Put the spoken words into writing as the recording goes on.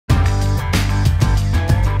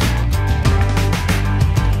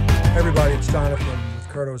Jonathan with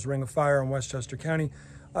Curto's Ring of Fire in Westchester County.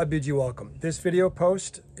 I bid you welcome. This video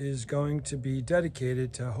post is going to be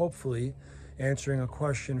dedicated to hopefully answering a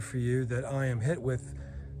question for you that I am hit with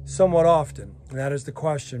somewhat often. And that is the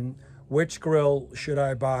question, which grill should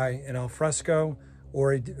I buy, an Alfresco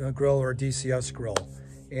or a grill or a DCS grill?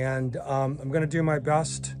 And I'm going to do my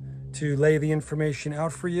best to lay the information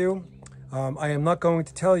out for you. I am not going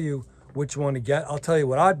to tell you which one to get. I'll tell you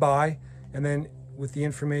what I'd buy, and then with the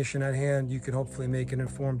information at hand, you can hopefully make an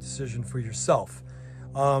informed decision for yourself.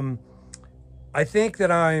 I think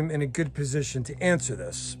that I'm in a good position to answer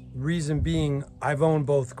this. Reason being, I've owned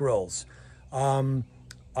both grills.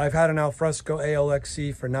 I've had an Alfresco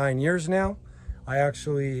ALXE for 9 years now. I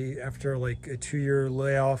actually, after like a 2-year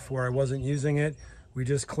layoff where I wasn't using it, we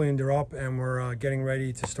just cleaned her up and we're getting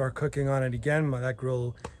ready to start cooking on it again. That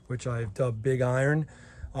grill, which I've dubbed Big Iron.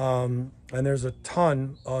 And there's a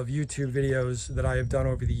ton of YouTube videos that I have done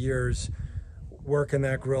over the years working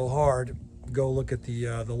that grill hard. Go look at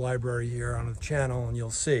the library here on the channel and you'll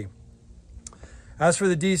see. As for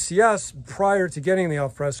the DCS, prior to getting the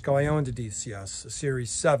Alfresco, I owned a DCS, a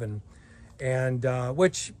Series 7, and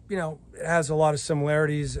which, you know, it has a lot of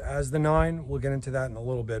similarities as the 9. We'll get into that in a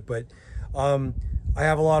little bit, but I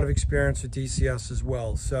have a lot of experience with DCS as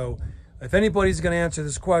well. So if anybody's going to answer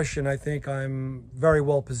this question, I think I'm very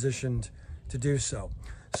well positioned to do so.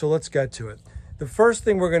 So let's get to it. The first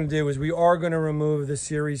thing we're going to do is we are going to remove the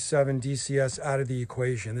Series 7 DCS out of the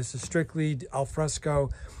equation. This is strictly Alfresco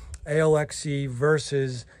ALXE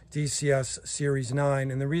versus DCS Series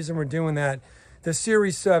 9. And the reason we're doing that, the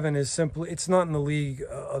Series 7 is simply, it's not in the league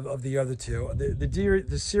of the other two.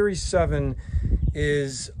 The Series 7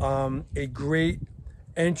 is a great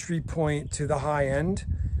entry point to the high end,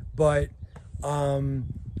 but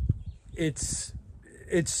it's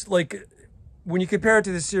like, when you compare it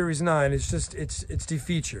to the Series 9, it's just, it's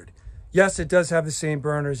defeatured. Yes, it does have the same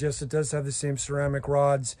burners. Yes, it does have the same ceramic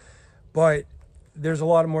rods, but there's a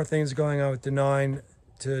lot more things going on with the 9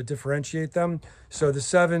 to differentiate them. So the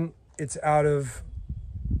 7, it's out of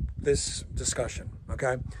this discussion,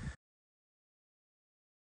 okay?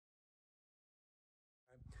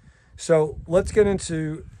 So let's get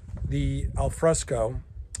into the Alfresco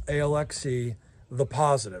ALXE, the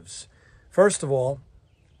positives. First of all,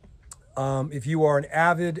 if you are an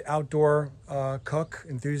avid outdoor cook,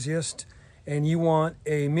 enthusiast, and you want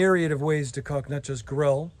a myriad of ways to cook, not just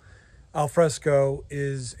grill, Alfresco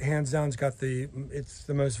is hands down, it's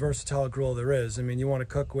the most versatile grill there is. I mean, you want to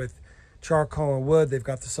cook with charcoal and wood, they've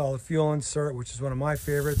got the solid fuel insert, which is one of my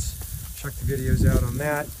favorites. Check the videos out on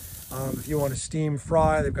that. If you want to steam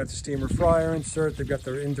fry, they've got the steamer fryer insert, they've got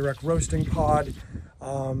their indirect roasting pod.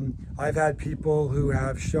 I've had people who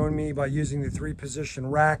have shown me by using the 3-position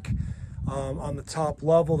rack on the top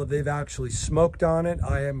level that they've actually smoked on it.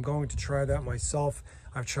 I am going to try that myself.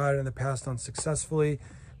 I've tried it in the past unsuccessfully,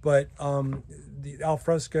 but the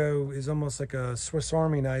Alfresco is almost like a Swiss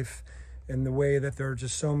Army knife in the way that there are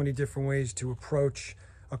just so many different ways to approach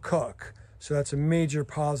a cook. So that's a major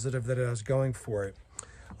positive that it has going for it.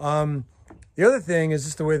 The other thing is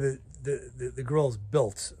just the way that the grill is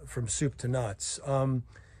built from soup to nuts.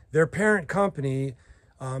 Their parent company,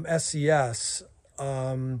 SES,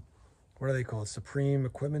 what are they called? Supreme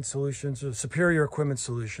Equipment Solutions or Superior Equipment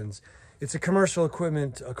Solutions. It's a commercial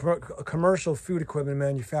equipment, a commercial food equipment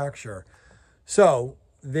manufacturer. So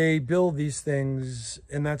they build these things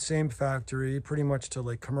in that same factory pretty much to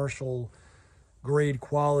like commercial grade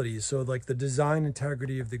quality. So like the design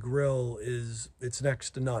integrity of the grill it's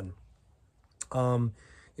next to none. And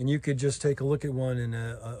you could just take a look at one in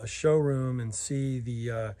a showroom and see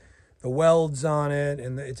the welds on it,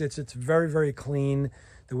 and it's very, very clean.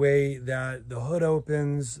 The way that the hood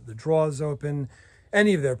opens, the drawers open,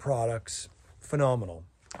 any of their products, phenomenal.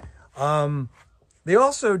 They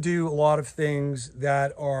also do a lot of things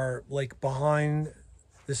that are like behind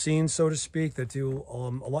the scenes, so to speak, that do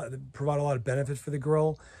provide a lot of benefit for the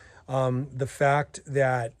grill. The fact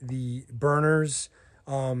that the burners,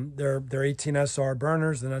 they're 18SR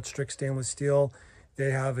burners, they're not strict stainless steel.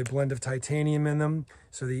 They have a blend of titanium in them.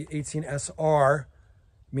 So the 18SR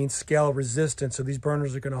means scale resistant. So these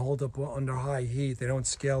burners are going to hold up under high heat. They don't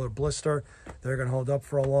scale or blister. They're going to hold up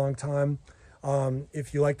for a long time.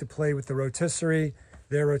 If you like to play with the rotisserie,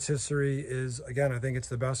 their rotisserie is, again, I think it's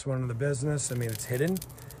the best one in the business. I mean, it's hidden.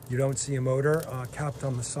 You don't see a motor capped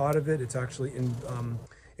on the side of it. It's actually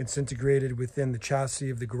it's integrated within the chassis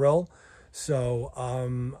of the grill. So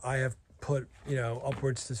I have put, you know,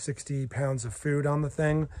 upwards to 60 pounds of food on the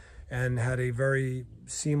thing and had a very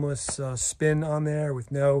seamless spin on there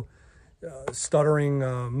with no stuttering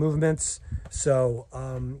movements. So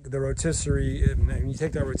the rotisserie, and you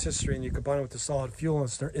take that rotisserie and you combine it with the solid fuel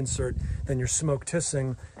insert, then you're smoke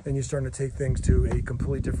tissing, then you're starting to take things to a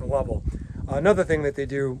completely different level. Another thing that they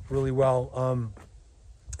do really well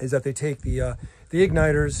is that they take the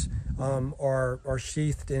igniters are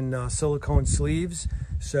sheathed in silicone sleeves,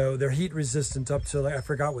 so they're heat resistant up to, like, I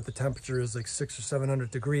forgot what the temperature is, like 600 or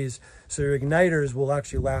 700 degrees. So your igniters will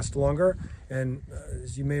actually last longer. And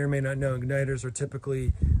as you may or may not know, igniters are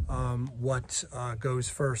typically what goes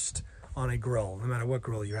first on a grill, no matter what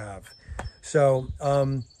grill you have. So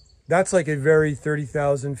that's like a very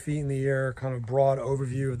 30,000 feet in the air kind of broad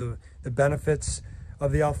overview of the benefits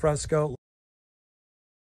of the Alfresco.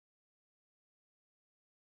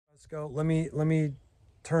 Let me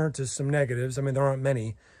turn to some negatives. I mean, there aren't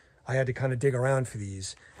many. I had to kind of dig around for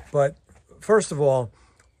these. But first of all,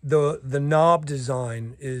 the knob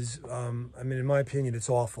design is, I mean, in my opinion, it's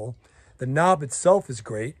awful. The knob itself is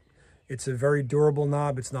great. It's a very durable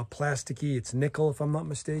knob. It's not plasticky. It's nickel, if I'm not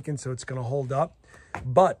mistaken, so it's going to hold up.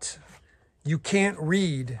 But you can't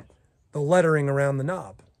read the lettering around the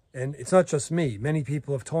knob. And it's not just me. Many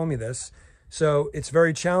people have told me this. So it's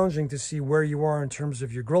very challenging to see where you are in terms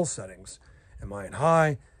of your grill settings. Am I in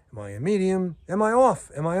high? Am I in medium? Am I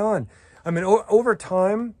off? Am I on? I mean, over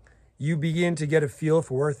time, you begin to get a feel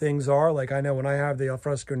for where things are. Like, I know when I have the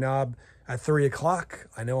Alfresco knob at 3 o'clock,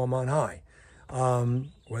 I know I'm on high.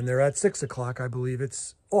 When they're at 6 o'clock, I believe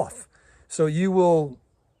it's off. So you will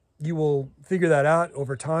figure that out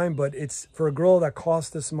over time, but it's for a grill that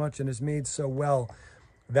costs this much and is made so well.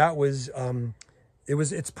 That was,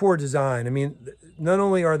 it's poor design. I mean, not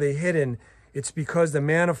only are they hidden, it's because the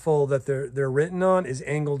manifold that they're written on is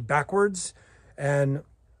angled backwards. And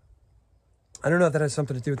I don't know if that has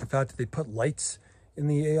something to do with the fact that they put lights in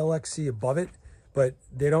the ALXC above it, but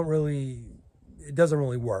they don't really, it doesn't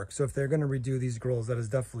really work. So if they're going to redo these grills, that is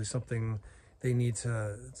definitely something they need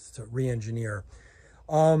to re-engineer.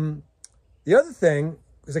 The other thing,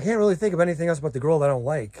 because I can't really think of anything else about the grill that I don't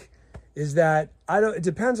like, is that it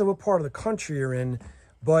depends on what part of the country you're in,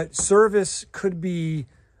 but service could be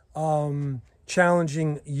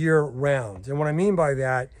challenging year round. And what I mean by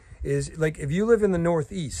that is, like, if you live in the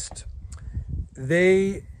Northeast,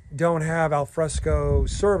 they don't have Alfresco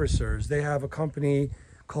servicers. They have a company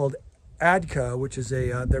called ADCA, which is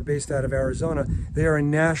they're based out of Arizona. They are a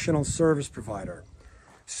national service provider.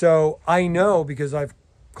 So I know, because I've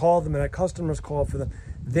called them and had customers call for them,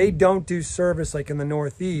 they don't do service like in the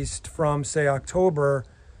Northeast from, say, October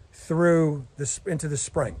through into the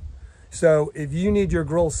spring. So if you need your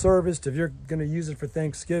grill serviced, if you're going to use it for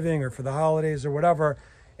Thanksgiving or for the holidays or whatever,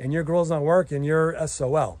 and your grill's not working, you're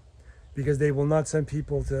SOL, because they will not send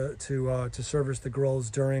people to service the grills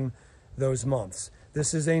during those months.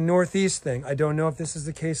 This is a Northeast thing. I don't know if this is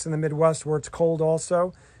the case in the Midwest, where it's cold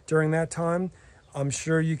also during that time. I'm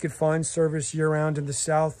sure you could find service year-round in the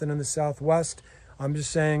South and in the Southwest. I'm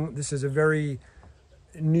just saying this is a very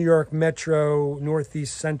New York Metro,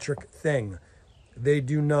 Northeast-centric thing. They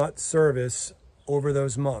do not service over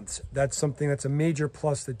those months. That's something that's a major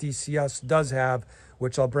plus that DCS does have,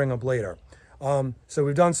 which I'll bring up later. So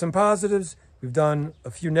we've done some positives. We've done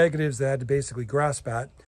a few negatives that I had to basically grasp at.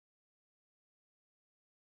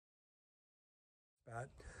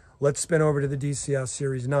 Let's spin over to the DCS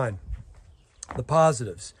Series 9. The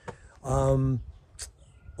positives.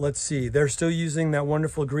 Let's see. They're still using that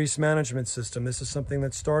wonderful grease management system. This is something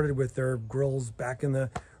that started with their grills back in the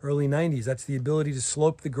early 90s. That's the ability to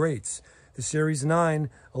slope the grates. The Series 9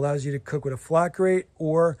 allows you to cook with a flat grate,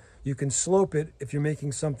 or you can slope it if you're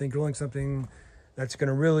making something, grilling something that's going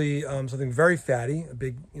to really, something very fatty, a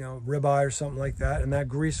big, ribeye or something like that. And that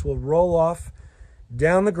grease will roll off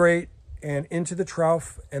down the grate and into the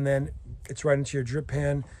trough, and then it's right into your drip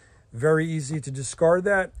pan. Very easy to discard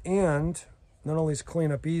that, and not only is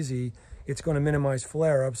cleanup easy, it's going to minimize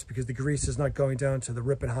flare-ups because the grease is not going down to the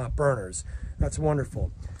ripping hot burners. That's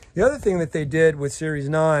wonderful. The other thing that they did with Series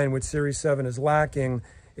 9, which Series 7 is lacking,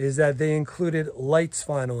 is that they included lights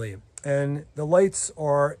finally. And the lights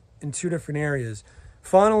are in two different areas.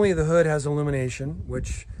 Finally, the hood has illumination,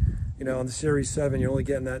 which, on the Series 7, you're only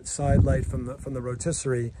getting that side light from the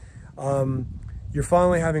rotisserie. You're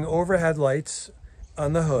finally having overhead lights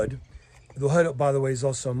on the hood. The hood, by the way, is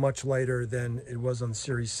also much lighter than it was on the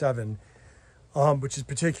Series 7, which is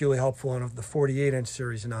particularly helpful on the 48-inch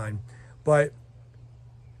Series 9. But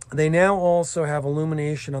they now also have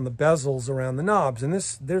illumination on the bezels around the knobs. And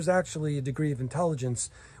there's actually a degree of intelligence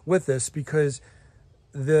with this, because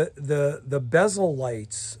the bezel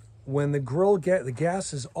lights, when the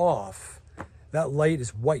gas is off, that light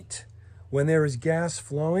is white. When there is gas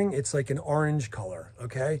flowing, it's like an orange color,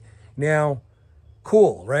 okay? Now,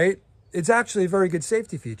 cool, right? It's actually a very good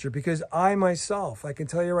safety feature because I myself, I can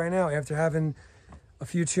tell you right now, after having a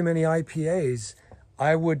few too many IPAs,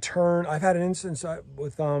 I would turn, I've had an instance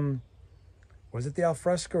with, was it the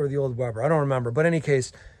Alfresco or the old Weber? I don't remember. But in any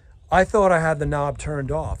case, I thought I had the knob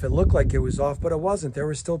turned off. It looked like it was off, but it wasn't. There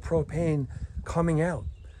was still propane coming out,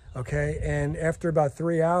 okay? And after about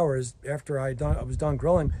 3 hours, after I was done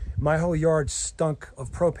grilling, my whole yard stunk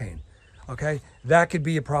of propane, okay? That could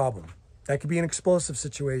be a problem. That could be an explosive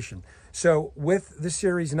situation. So with the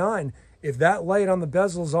Series 9, if that light on the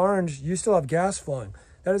bezel is orange, you still have gas flowing.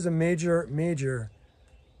 That is a major, major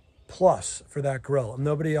plus for that grill.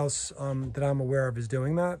 Nobody else that I'm aware of is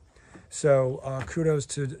doing that. So kudos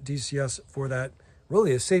to DCS for that.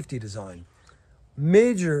 Really a safety design.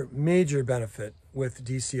 Major, major benefit with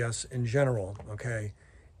DCS in general, okay,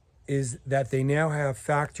 is that they now have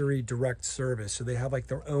factory direct service. So they have like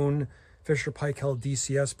their own Fisher Paykel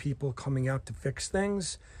DCS people coming out to fix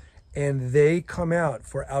things. And they come out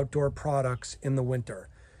for outdoor products in the winter.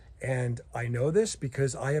 And I know this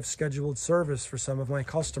because I have scheduled service for some of my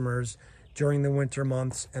customers during the winter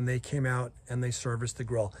months, and they came out and they serviced the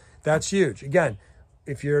grill. That's huge. Again,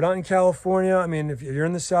 if you're not in California, I mean, if you're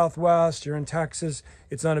in the Southwest, you're in Texas,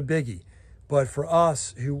 it's not a biggie. But for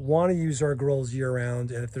us who want to use our grills year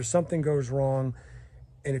round, and if there's something goes wrong,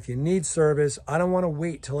 and if you need service, I don't want to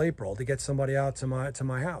wait till April to get somebody out to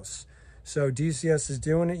my house. So DCS is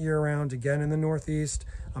doing it year-round, again in the Northeast.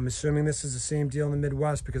 I'm assuming this is the same deal in the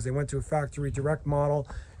Midwest because they went to a factory direct model,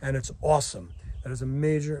 and it's awesome. That is a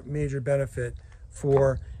major, major benefit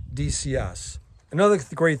for DCS. Another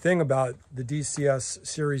great thing about the DCS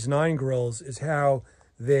Series 9 grills is how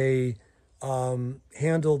they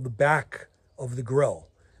handle the back of the grill.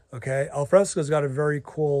 Okay, Alfresco's got a very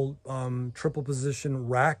cool triple position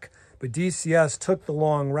rack, but DCS took the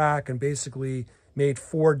long rack and basically made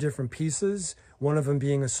 4 different pieces, one of them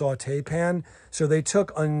being a saute pan. So they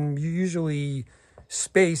took unusually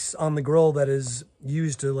space on the grill that is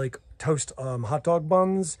used to like toast hot dog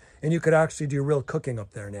buns, and you could actually do real cooking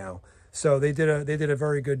up there now. So they did a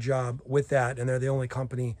very good job with that, and they're the only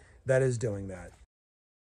company that is doing that.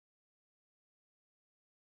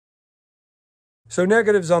 So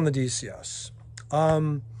negatives on the DCS.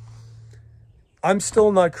 I'm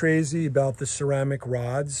still not crazy about the ceramic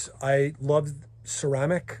rods. I love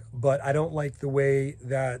ceramic, but I don't like the way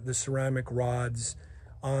that the ceramic rods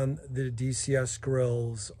on the DCS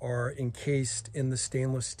grills are encased in the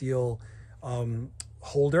stainless steel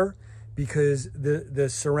holder, because the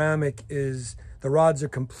ceramic is, the rods are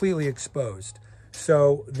completely exposed.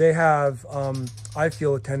 So they have, I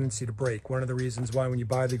feel, a tendency to break. One of the reasons why when you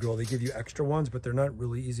buy the grill, they give you extra ones, but they're not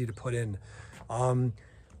really easy to put in.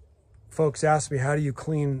 Folks ask me, how do you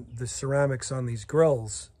clean the ceramics on these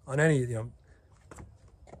grills? On any,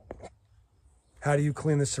 how do you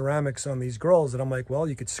clean the ceramics on these grills? And I'm like, well,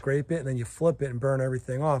 you could scrape it and then you flip it and burn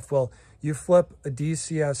everything off. Well, you flip a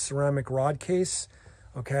DCS ceramic rod case,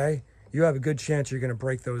 okay, you have a good chance you're going to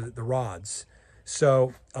break the rods.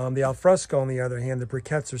 So the Alfresco, on the other hand, the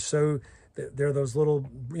briquettes are so, they're those little,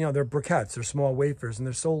 they're briquettes, they're small wafers, and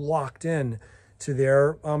they're so locked in to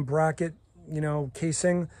their bracket,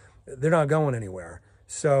 casing, they're not going anywhere.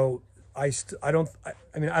 So I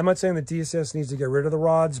mean, I'm not saying that DCS needs to get rid of the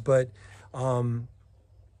rods, but because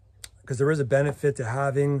there is a benefit to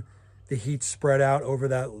having the heat spread out over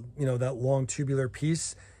that, that long tubular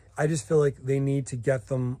piece. I just feel like they need to get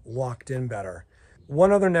them locked in better.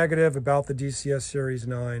 One other negative about the DCS Series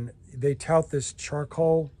 9, they tout this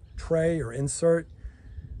charcoal tray or insert.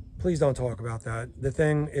 Please don't talk about that. The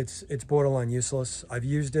thing, it's borderline useless. I've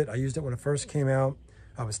used it. I used it when it first came out.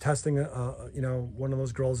 I was testing, one of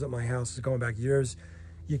those grills at my house, going back years.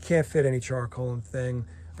 You can't fit any charcoal in the thing.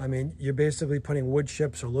 I mean, you're basically putting wood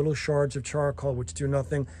chips or little shards of charcoal, which do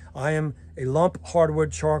nothing. I am a lump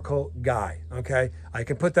hardwood charcoal guy, okay? I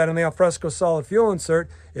can put that in the Alfresco solid fuel insert.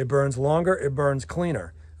 It burns longer, it burns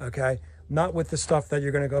cleaner, okay? Not with the stuff that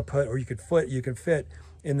you're gonna go put, or you can fit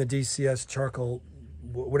in the DCS charcoal,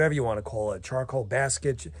 whatever you wanna call it, charcoal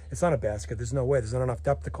basket. It's not a basket, there's no way, there's not enough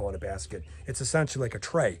depth to call it a basket. It's essentially like a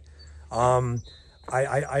tray.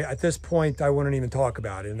 At this point, I wouldn't even talk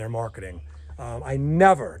about it in their marketing. I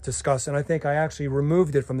never discuss, and I think I actually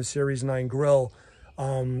removed it from the Series 9 grill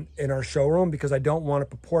in our showroom because I don't want to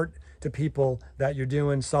purport to people that you're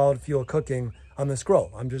doing solid fuel cooking on this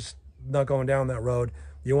grill. I'm just not going down that road.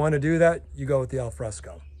 You want to do that, you go with the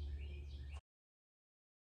Alfresco.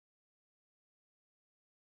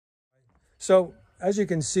 So as you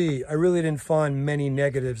can see, I really didn't find many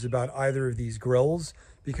negatives about either of these grills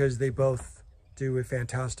because they both do a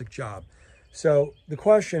fantastic job. So the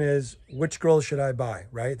question is, which grill should I buy,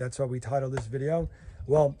 right? That's why we titled this video.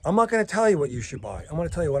 Well, I'm not going to tell you what you should buy. I'm going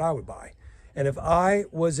to tell you what I would buy. And if I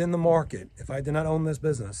was in the market, if I did not own this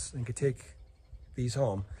business and could take these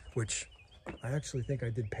home, which I actually think I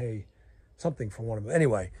did pay something for one of them.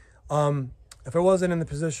 Anyway, if I wasn't in the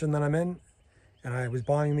position that I'm in and I was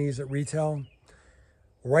buying these at retail,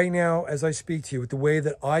 right now, as I speak to you, with the way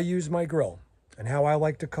that I use my grill and how I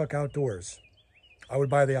like to cook outdoors, I would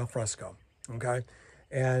buy the Alfresco, okay?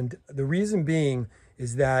 And the reason being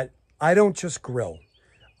is that I don't just grill.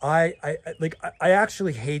 I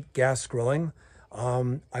actually hate gas grilling.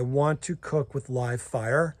 I want to cook with live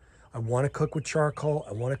fire. I want to cook with charcoal.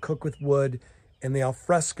 I want to cook with wood, and the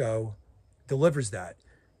Alfresco delivers that.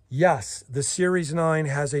 Yes, the Series 9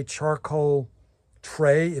 has a charcoal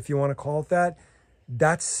tray, if you want to call it that.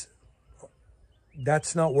 That's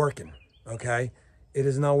not working, okay? It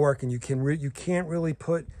is not working. You can't really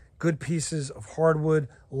put good pieces of hardwood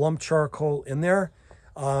lump charcoal in there.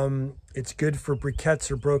 It's good for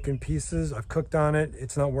briquettes or broken pieces. I've cooked on it.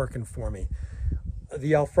 It's not working for me.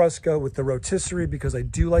 The Alfresco with the rotisserie, because I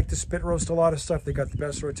do like to spit roast a lot of stuff. They got the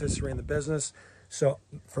best rotisserie in the business. So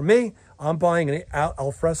for me, I'm buying an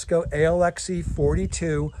Alfresco ALXE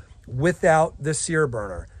 42 without the sear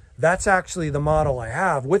burner. That's actually the model I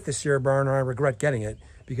have with the sear burner. I regret getting it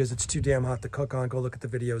because it's too damn hot to cook on. Go look at the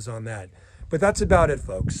videos on that. But that's about it,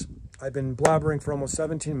 folks. I've been blabbering for almost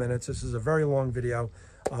 17 minutes. This is a very long video.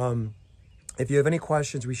 If you have any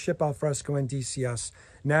questions, we ship Alfresco and DCS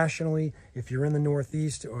nationally. If you're in the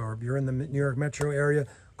Northeast or if you're in the New York metro area,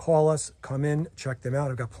 call us, come in, check them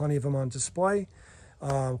out. I've got plenty of them on display.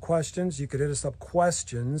 Questions, you could hit us up,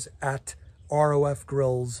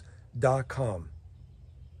 questions@rofgrills.com.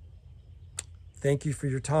 Thank you for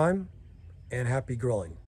your time and happy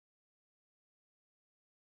grilling.